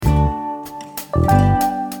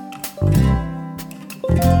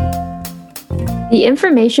The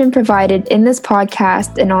information provided in this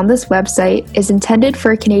podcast and on this website is intended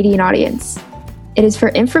for a Canadian audience. It is for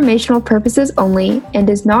informational purposes only and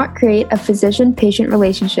does not create a physician-patient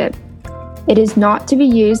relationship. It is not to be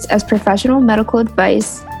used as professional medical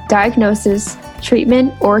advice, diagnosis,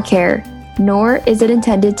 treatment, or care, nor is it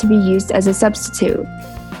intended to be used as a substitute.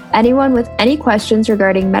 Anyone with any questions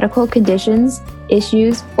regarding medical conditions,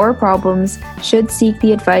 issues, or problems should seek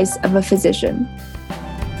the advice of a physician.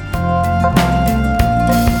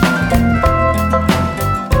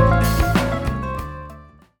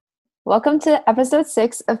 Welcome to episode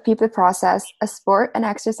 6 of Peep the Process, a sport and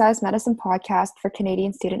exercise medicine podcast for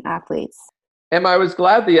Canadian student athletes. Emma, I was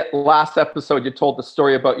glad the last episode you told the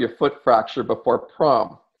story about your foot fracture before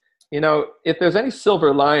prom. You know, if there's any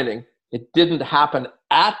silver lining, it didn't happen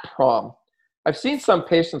at prom. I've seen some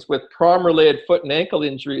patients with prom-related foot and ankle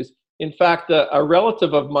injuries. In fact, a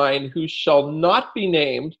relative of mine who shall not be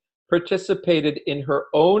named participated in her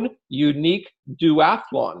own unique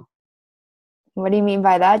duathlon. What do you mean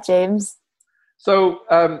by that, James? So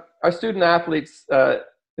our student athletes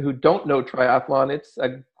who don't know triathlon, it's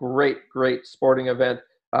a great sporting event.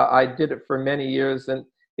 I did it for many years, and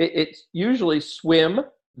it's usually swim,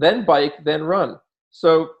 then bike, then run.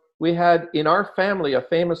 So we had in our family a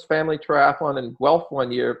famous family triathlon in Guelph one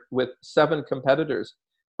year with 7 competitors.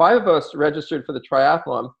 5 of us registered for the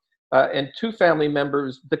triathlon, and 2 family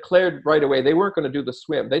members declared right away they weren't going to do the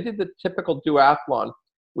swim. They did the typical duathlon,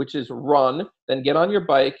 which is run, then get on your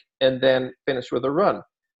bike, and then finish with a run.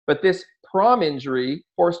 But this prom injury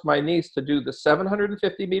forced my niece to do the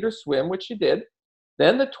 750-meter swim, which she did,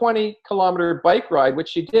 then the 20-kilometer bike ride, which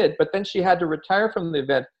she did, but then she had to retire from the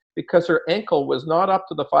event because her ankle was not up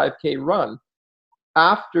to the 5K run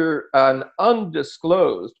after an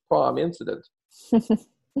undisclosed prom incident.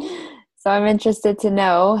 So I'm interested to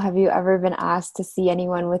know, have you ever been asked to see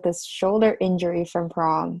anyone with a shoulder injury from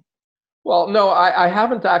prom? Well, no, I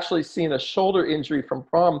haven't actually seen a shoulder injury from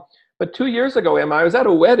prom. But 2 years ago, Emma, I was at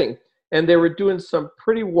a wedding, and they were doing some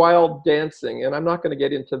pretty wild dancing, and I'm not going to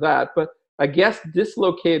get into that, but a guest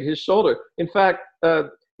dislocated his shoulder. In fact,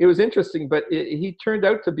 it was interesting, but he turned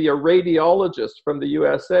out to be a radiologist from the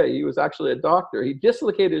USA. He was actually a doctor. He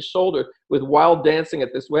dislocated his shoulder with wild dancing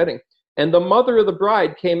at this wedding. And the mother of the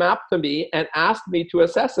bride came up to me and asked me to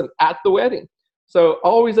assess him at the wedding. So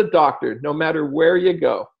always a doctor, no matter where you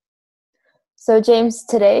go. So James,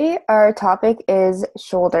 today our topic is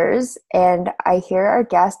shoulders, and I hear our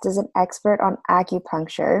guest is an expert on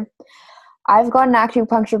acupuncture. I've gotten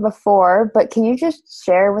acupuncture before, but can you just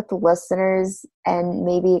share with the listeners and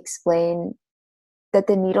maybe explain that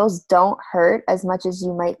the needles don't hurt as much as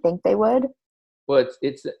you might think they would? Well,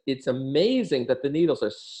 it's amazing that the needles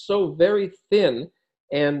are so very thin,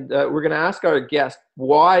 and we're going to ask our guest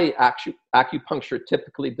why acupuncture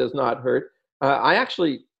typically does not hurt. I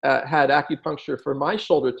actually had acupuncture for my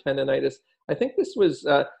shoulder tendonitis. I think this was,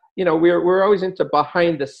 we're always into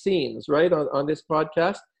behind the scenes, right, on this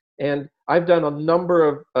podcast. And I've done a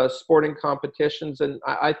number of sporting competitions, and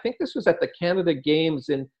I think this was at the Canada Games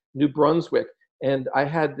in New Brunswick. And I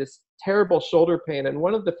had this terrible shoulder pain, and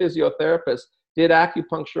one of the physiotherapists did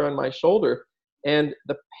acupuncture on my shoulder, and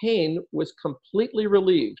the pain was completely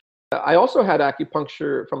relieved. I also had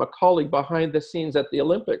acupuncture from a colleague behind the scenes at the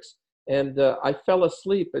Olympics. And I fell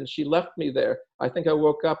asleep, and she left me there. I think I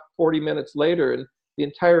woke up 40 minutes later, and the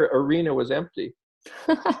entire arena was empty.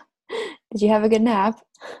 Did you have a good nap?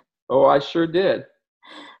 Oh, I sure did.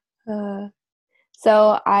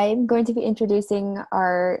 So I'm going to be introducing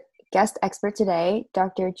our guest expert today,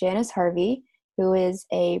 Dr. Janice Harvey, who is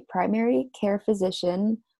a primary care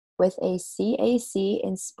physician with a CAC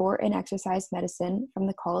in sport and exercise medicine from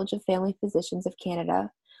the College of Family Physicians of Canada,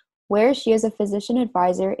 where she is a physician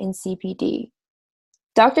advisor in CPD.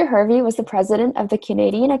 Dr. Harvey was the president of the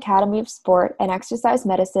Canadian Academy of Sport and Exercise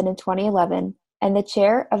Medicine in 2011 and the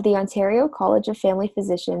chair of the Ontario College of Family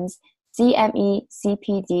Physicians CME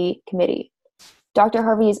CPD Committee. Dr.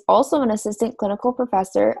 Harvey is also an assistant clinical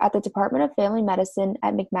professor at the Department of Family Medicine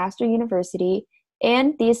at McMaster University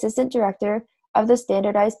and the assistant director of the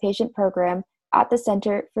Standardized Patient Program at the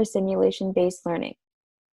Center for Simulation-Based Learning.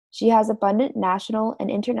 She has abundant national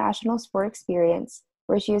and international sport experience,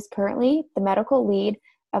 where she is currently the medical lead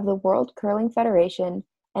of the World Curling Federation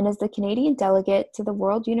and is the Canadian Delegate to the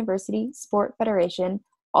World University Sport Federation,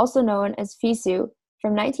 also known as FISU,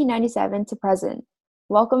 from 1997 to present.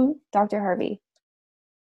 Welcome, Dr. Harvey.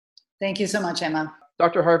 Thank you so much, Emma.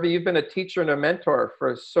 Dr. Harvey, you've been a teacher and a mentor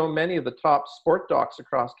for so many of the top sport docs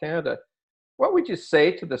across Canada. What would you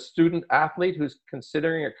say to the student athlete who's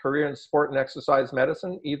considering a career in sport and exercise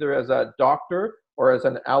medicine, either as a doctor or as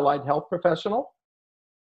an allied health professional?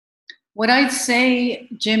 What I'd say,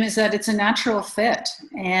 Jim, is that it's a natural fit.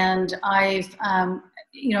 And I've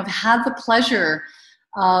had the pleasure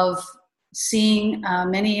of seeing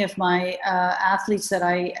many of my athletes that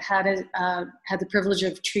I had the privilege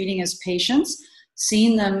of treating as patients,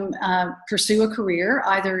 seeing them pursue a career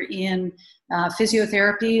either in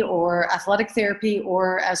physiotherapy or athletic therapy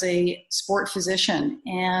or as a sport physician.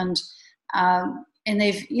 And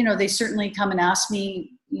they certainly come and ask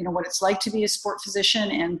me, what it's like to be a sport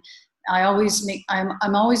physician. And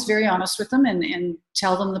I'm always very honest with them and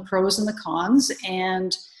tell them the pros and the cons,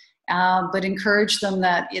 and but encourage them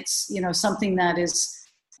that it's something that is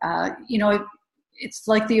it's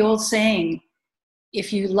like the old saying,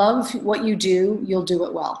 if you love what you do, you'll do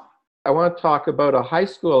it well. I want to talk about a high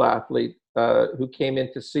school athlete who came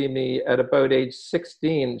in to see me at about age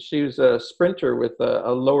 16. She was a sprinter with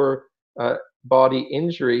a lower body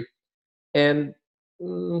injury, and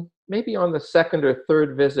maybe on the second or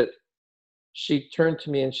third visit, she turned to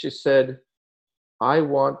me and she said, "I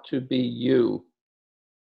want to be you."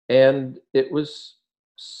 And it was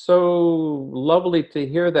so lovely to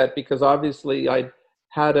hear that, because obviously I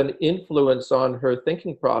had an influence on her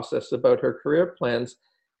thinking process about her career plans.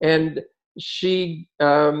 And she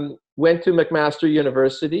went to McMaster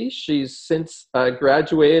University. She's since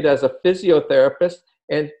graduated as a physiotherapist,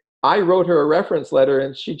 and I wrote her a reference letter,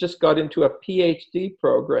 and she just got into a PhD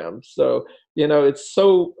program. So, it's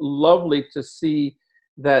so lovely to see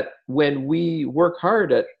that when we work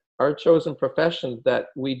hard at our chosen profession, that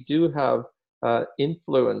we do have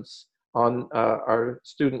influence on our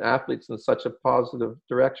student athletes in such a positive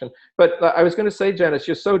direction. But I was going to say, Janice,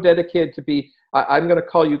 you're so dedicated to be, I'm going to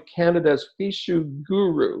call you Canada's FISU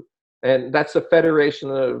guru. And that's the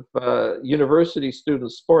Federation of University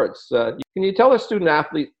Student Sports. Can you tell our student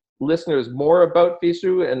athlete listeners more about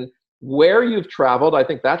FISU and where you've traveled? I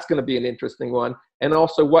think that's going to be an interesting one. And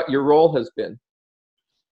also what your role has been.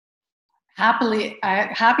 Happy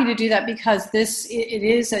to do that, because it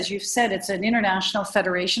is, as you've said, it's an international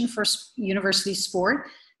federation for university sport.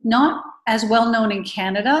 Not as well known in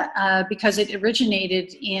Canada because it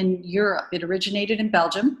originated in Europe. It originated in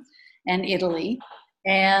Belgium and Italy.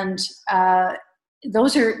 And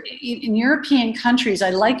those are in European countries.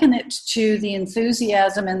 I liken it to the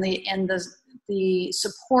enthusiasm and the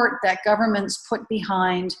support that governments put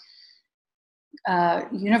behind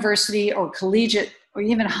university or collegiate or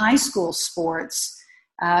even high school sports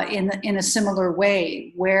in a similar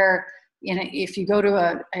way, where if you go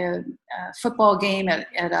to a football game at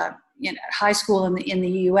a high school in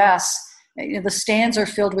the U.S., the stands are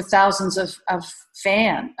filled with thousands of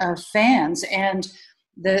fans, and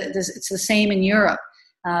it's the same in Europe.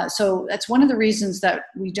 So that's one of the reasons that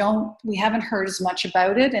we haven't heard as much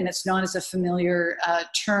about it, and it's not as a familiar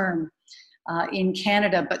term in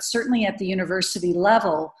Canada. But certainly at the university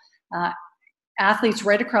level, athletes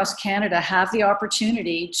right across Canada have the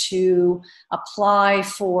opportunity to apply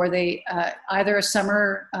for either a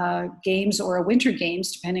summer games or a winter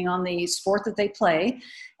games, depending on the sport that they play.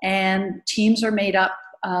 And teams are made up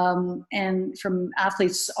and from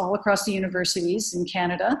athletes all across the universities in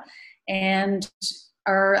Canada, and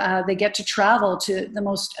they get to travel to the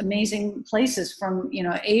most amazing places from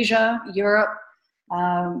Asia, Europe,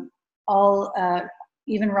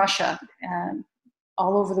 even Russia.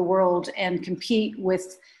 All over the world, and compete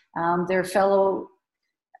with their fellow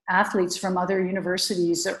athletes from other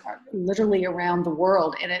universities literally around the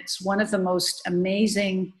world. And it's one of the most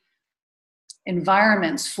amazing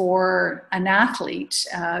environments for an athlete,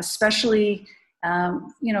 especially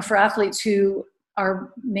for athletes who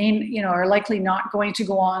are likely not going to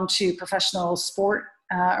go on to professional sport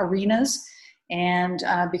arenas, and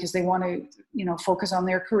because they want to focus on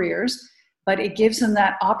their careers. But it gives them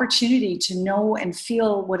that opportunity to know and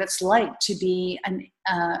feel what it's like to be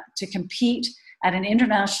to compete at an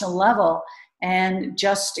international level and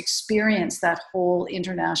just experience that whole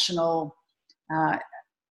international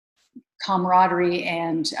camaraderie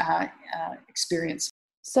and experience.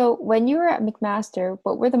 So when you were at McMaster,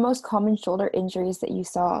 what were the most common shoulder injuries that you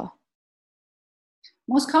saw?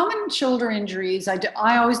 Most common shoulder injuries,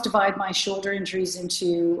 I always divide my shoulder injuries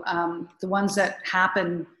into the ones that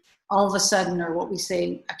happen all of a sudden, or what we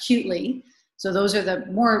say acutely. So those are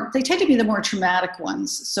they tend to be the more traumatic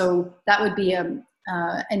ones. So that would be an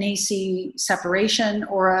AC separation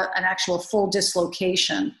or an actual full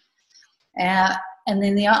dislocation. And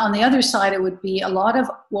then on the other side, it would be a lot of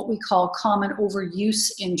what we call common overuse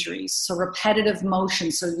injuries. So repetitive motion.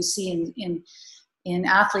 So you see in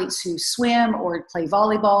athletes who swim or play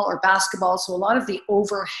volleyball or basketball. So a lot of the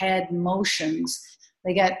overhead motions,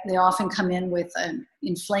 they often come in with an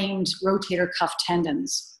inflamed rotator cuff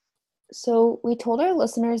tendons. So we told our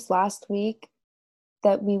listeners last week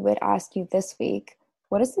that we would ask you this week,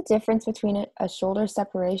 what is the difference between a shoulder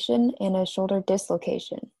separation and a shoulder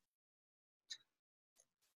dislocation?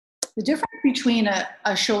 The difference between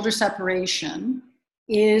a shoulder separation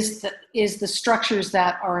is the structures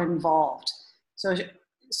that are involved.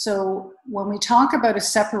 So when we talk about a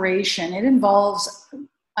separation, it involves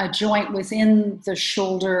a joint within the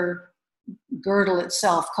shoulder girdle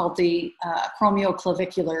itself called the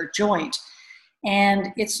acromioclavicular joint.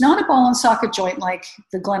 And it's not a ball and socket joint like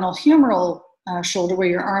the glenohumeral shoulder where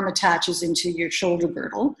your arm attaches into your shoulder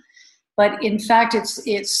girdle. But in fact,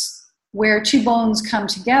 it's where two bones come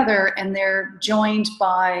together and they're joined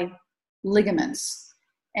by ligaments.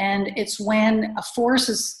 And it's when a force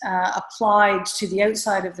is applied to the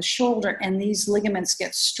outside of the shoulder and these ligaments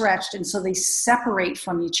get stretched, and so they separate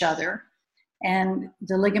from each other, and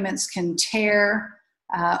the ligaments can tear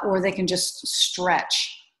or they can just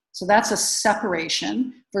stretch. So that's a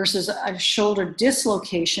separation, versus a shoulder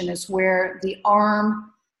dislocation is where the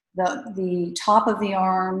arm, the top of the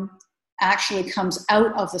arm actually comes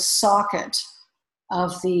out of the socket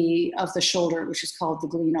of the shoulder, which is called the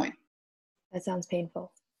glenoid. That sounds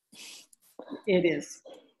painful. It is.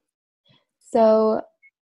 So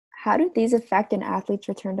how do these affect an athlete's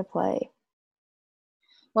return to play?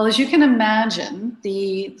 Well, as you can imagine,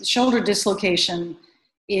 the shoulder dislocation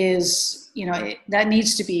is, that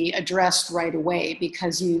needs to be addressed right away,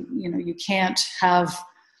 because you can't have,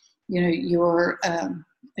 your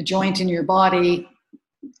a joint in your body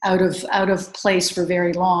out of place for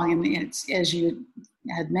very long. And it's, as you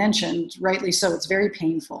had mentioned, rightly so, it's very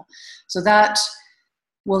painful. So that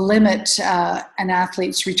will limit an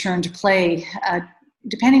athlete's return to play,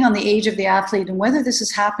 depending on the age of the athlete and whether this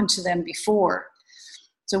has happened to them before.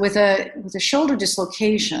 So with a shoulder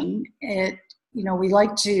dislocation, it's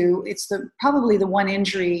probably the one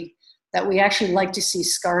injury that we actually like to see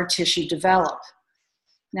scar tissue develop.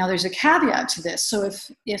 Now there's a caveat to this. So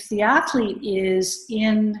if the athlete is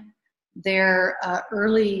in their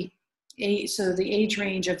early age, so the age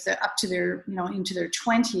range of up to their, into their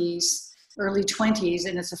 20s, early 20s,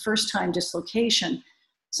 and it's a first time dislocation,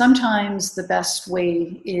 sometimes the best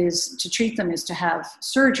way to treat them is to have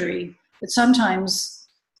surgery. But sometimes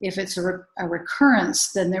if it's a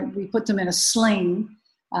recurrence, then we put them in a sling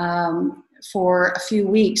for a few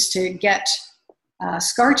weeks to get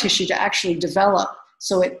scar tissue to actually develop.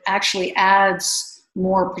 So it actually adds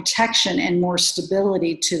more protection and more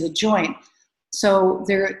stability to the joint. So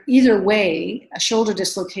either way, a shoulder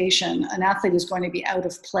dislocation, an athlete is going to be out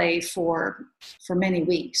of play for many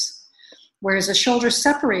weeks. Whereas a shoulder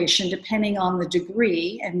separation, depending on the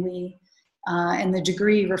degree, and the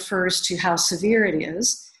degree refers to how severe it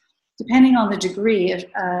is, depending on the degree,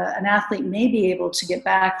 an athlete may be able to get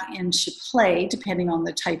back into play, depending on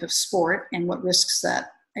the type of sport and what risks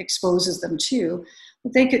that exposes them to.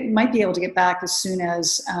 But they might be able to get back as soon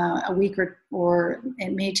as a week, or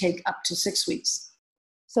it may take up to 6 weeks.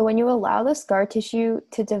 So when you allow the scar tissue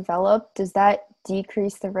to develop, does that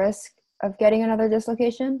decrease the risk of getting another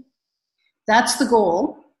dislocation? That's the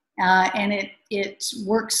goal, and it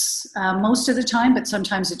works most of the time, but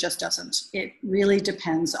sometimes it just doesn't. It really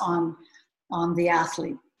depends on the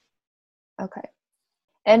athlete. Okay.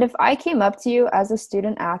 And if I came up to you as a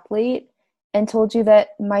student athlete and told you that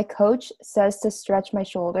my coach says to stretch my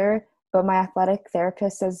shoulder, but my athletic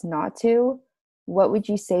therapist says not to, what would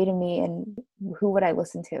you say to me, and who would I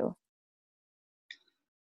listen to?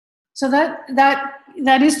 So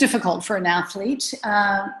that is difficult for an athlete,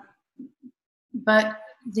 but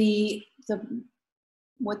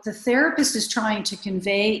what the therapist is trying to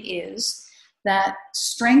convey is that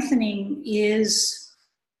strengthening is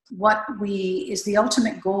the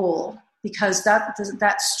ultimate goal, because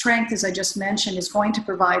that strength, as I just mentioned, is going to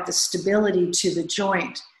provide the stability to the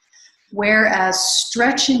joint. Whereas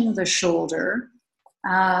stretching the shoulder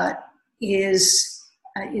is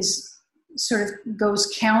sort of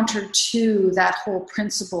goes counter to that whole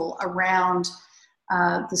principle around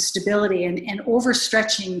the stability, and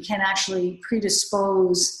overstretching can actually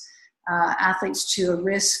predispose athletes to a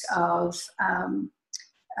risk of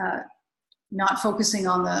not focusing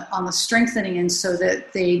on the strengthening, and so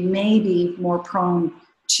that they may be more prone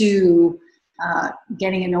to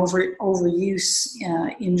getting an overuse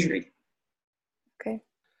injury. Okay.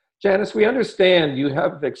 Janice, we understand you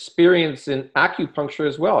have experience in acupuncture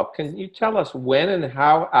as well. Can you tell us when and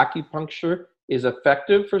how acupuncture is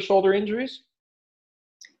effective for shoulder injuries?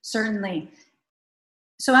 Certainly.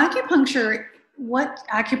 So what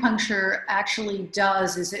acupuncture actually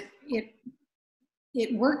does is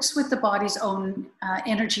it works with the body's own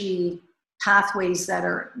energy pathways that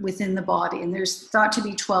are within the body, and there's thought to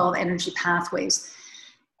be 12 energy pathways.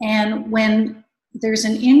 And when there's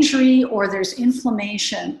an injury or there's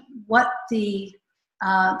inflammation, what the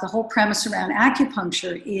whole premise around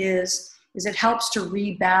acupuncture is it helps to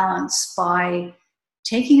rebalance by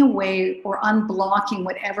taking away or unblocking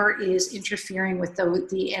whatever is interfering with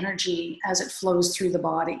the energy as it flows through the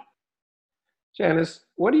body. Janice,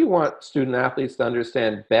 what do you want student athletes to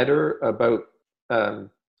understand better about,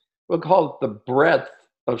 we'll call it the breadth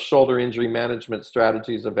of shoulder injury management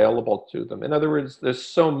strategies available to them? In other words, there's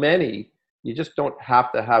so many, you just don't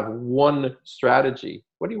have to have one strategy.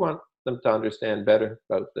 What do you want them to understand better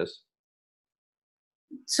about this?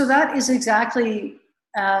 So that is exactly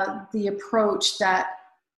the approach that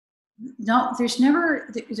there's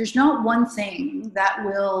not one thing that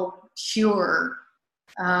will cure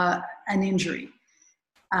an injury.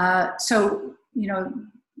 So,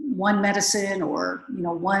 one medicine or,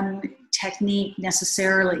 one technique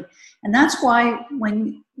necessarily. And that's why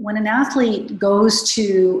when an athlete goes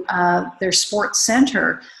to their sports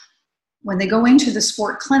center, when they go into the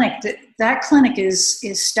sport clinic, that clinic is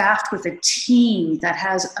staffed with a team that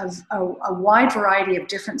has a wide variety of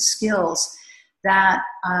different skills that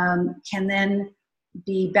can then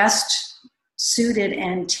be best suited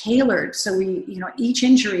and tailored. So each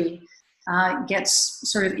injury gets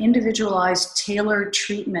sort of individualized, tailored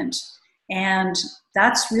treatment. And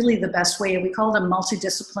that's really the best way. We call it a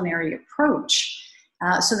multidisciplinary approach,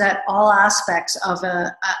 so that all aspects of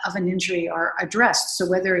an injury are addressed. So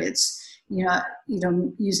whether it's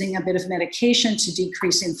using a bit of medication to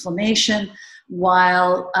decrease inflammation,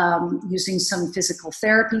 while using some physical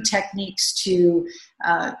therapy techniques to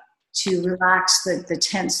relax the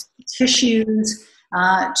tense tissues,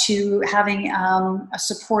 to having a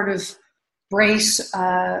supportive brace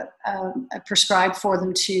prescribed for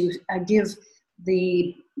them to give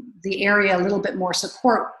the area a little bit more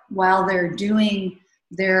support while they're doing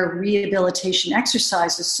their rehabilitation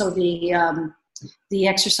exercises. So the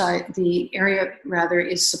area rather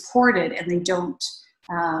is supported, and they don't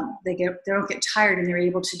get tired, and they're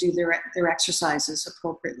able to do their exercises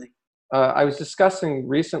appropriately. I was discussing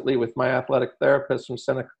recently with my athletic therapist from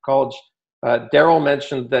Seneca College. Daryl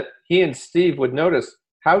mentioned that he and Steve would notice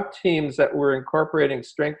how teams that were incorporating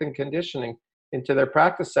strength and conditioning into their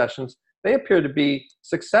practice sessions, they appeared to be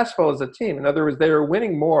successful as a team. In other words, they were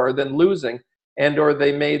winning more than losing, or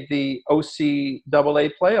they made the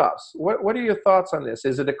OCAA playoffs. What are your thoughts on this?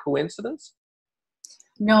 Is it a coincidence?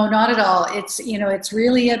 No, not at all. It's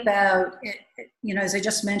really about, as I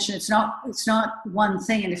just mentioned, it's not one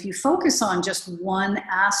thing. And if you focus on just one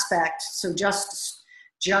aspect, so just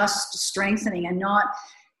strengthening and not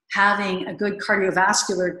having a good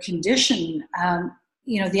cardiovascular condition, an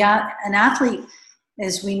athlete,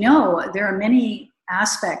 as we know, there are many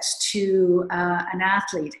aspects to an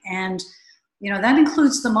athlete, and that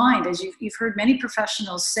includes the mind. As you've heard many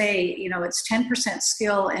professionals say, it's 10%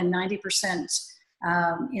 skill and 90%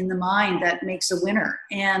 in the mind that makes a winner.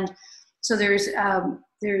 And so there's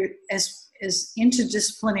as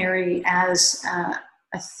interdisciplinary as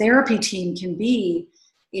a therapy team can be.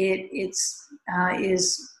 It's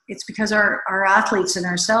because our athletes and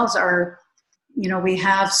ourselves are, we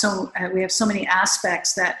have so many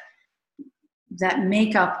aspects that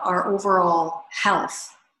make up our overall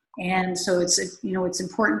health. And so it's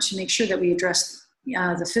important to make sure that we address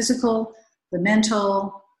the physical, the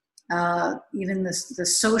mental, even the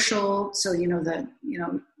social. So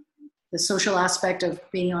the social aspect of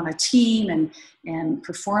being on a team and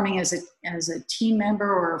performing as a team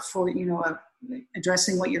member, or for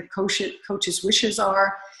addressing what your coach's wishes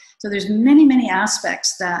are. So there's many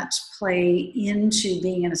aspects that play into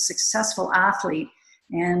being a successful athlete,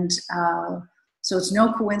 and so it's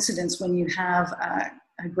no coincidence when you have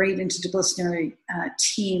a great interdisciplinary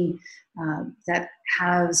team that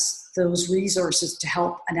has those resources to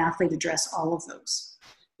help an athlete address all of those.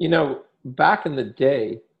 Back in the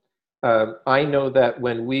day, I know that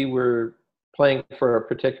when we were playing for a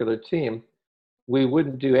particular team, we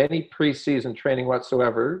wouldn't do any preseason training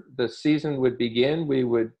whatsoever. The season would begin, we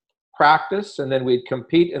would practice, and then we'd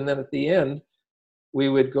compete, and then at the end, we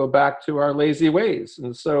would go back to our lazy ways.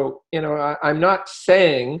 And so, I'm not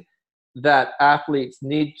saying that athletes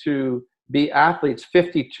need to be athletes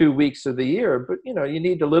 52 weeks of the year, but you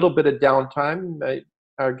need a little bit of downtime.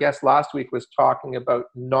 Our guest last week was talking about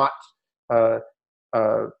not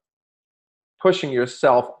pushing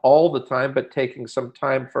yourself all the time, but taking some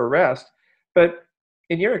time for rest. But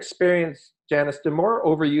in your experience, Janice, do more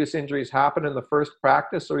overuse injuries happen in the first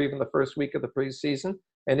practice or even the first week of the preseason?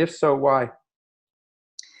 And if so, why?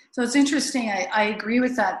 So it's interesting. I agree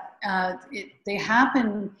with that. They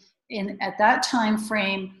happen at that time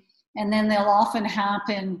frame, and then they'll often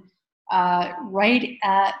happen right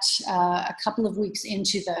at a couple of weeks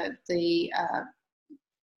into the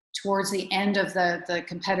towards the end of the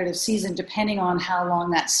competitive season, depending on how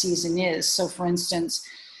long that season is. So for instance,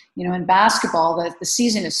 in basketball, the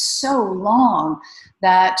season is so long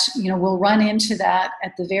that, we'll run into that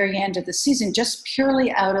at the very end of the season, just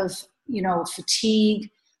purely out of,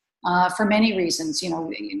 fatigue, for many reasons.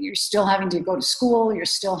 You're still having to go to school, you're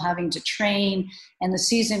still having to train, and the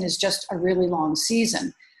season is just a really long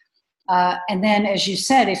season. And then, as you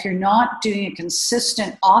said, if you're not doing a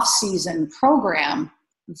consistent off-season program,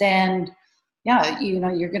 then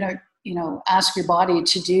you're going to ask your body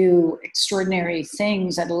to do extraordinary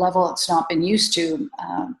things at a level it's not been used to.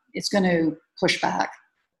 It's going to push back.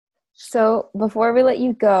 So before we let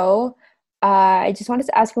you go, I just wanted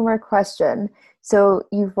to ask one more question. So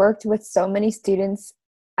you've worked with so many students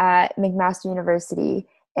at McMaster University,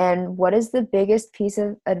 and what is the biggest piece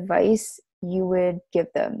of advice you would give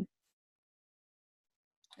them?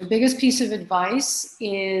 The biggest piece of advice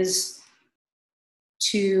is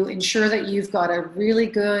to ensure that you've got a really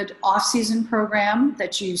good off-season program,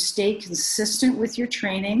 that you stay consistent with your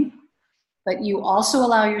training, but you also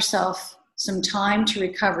allow yourself some time to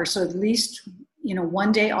recover. So at least,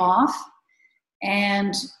 one day off,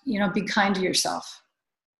 and, be kind to yourself.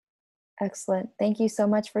 Excellent. Thank you so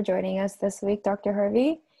much for joining us this week, Dr.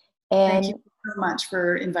 Harvey. And thank you so much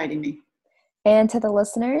for inviting me. And to the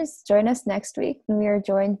listeners, join us next week when we are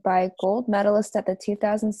joined by gold medalist at the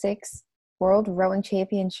 2006 World Rowing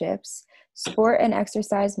Championships, sport and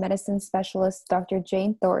exercise medicine specialist, Dr.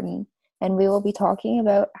 Jane Thornton, and we will be talking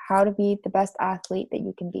about how to be the best athlete that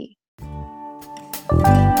you can be.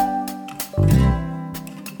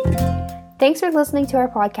 Thanks for listening to our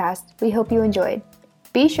podcast. We hope you enjoyed.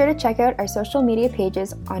 Be sure to check out our social media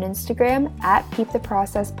pages on Instagram at Peep the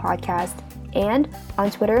Process Podcast and on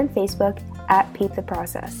Twitter and Facebook at Peep the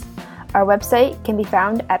Process. Our website can be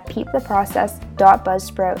found at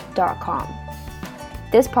peeptheprocess.buzzsprout.com.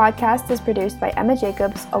 This podcast is produced by Emma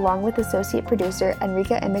Jacobs along with associate producer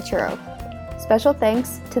Enrica Imaturo. Special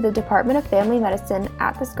thanks to the Department of Family Medicine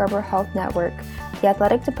at the Scarborough Health Network, the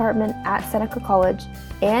Athletic Department at Seneca College,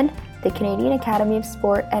 and the Canadian Academy of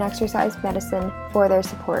Sport and Exercise Medicine for their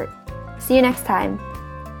support. See you next time.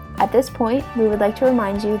 At this point, we would like to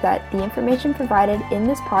remind you that the information provided in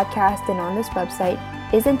this podcast and on this website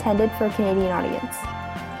is intended for a Canadian audience.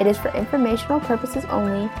 It is for informational purposes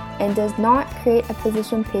only and does not create a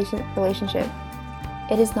physician-patient relationship.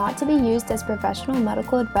 It is not to be used as professional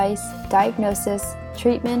medical advice, diagnosis,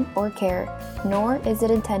 treatment, or care, nor is it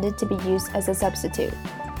intended to be used as a substitute.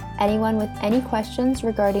 Anyone with any questions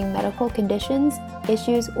regarding medical conditions,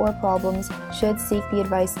 issues, or problems should seek the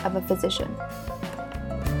advice of a physician.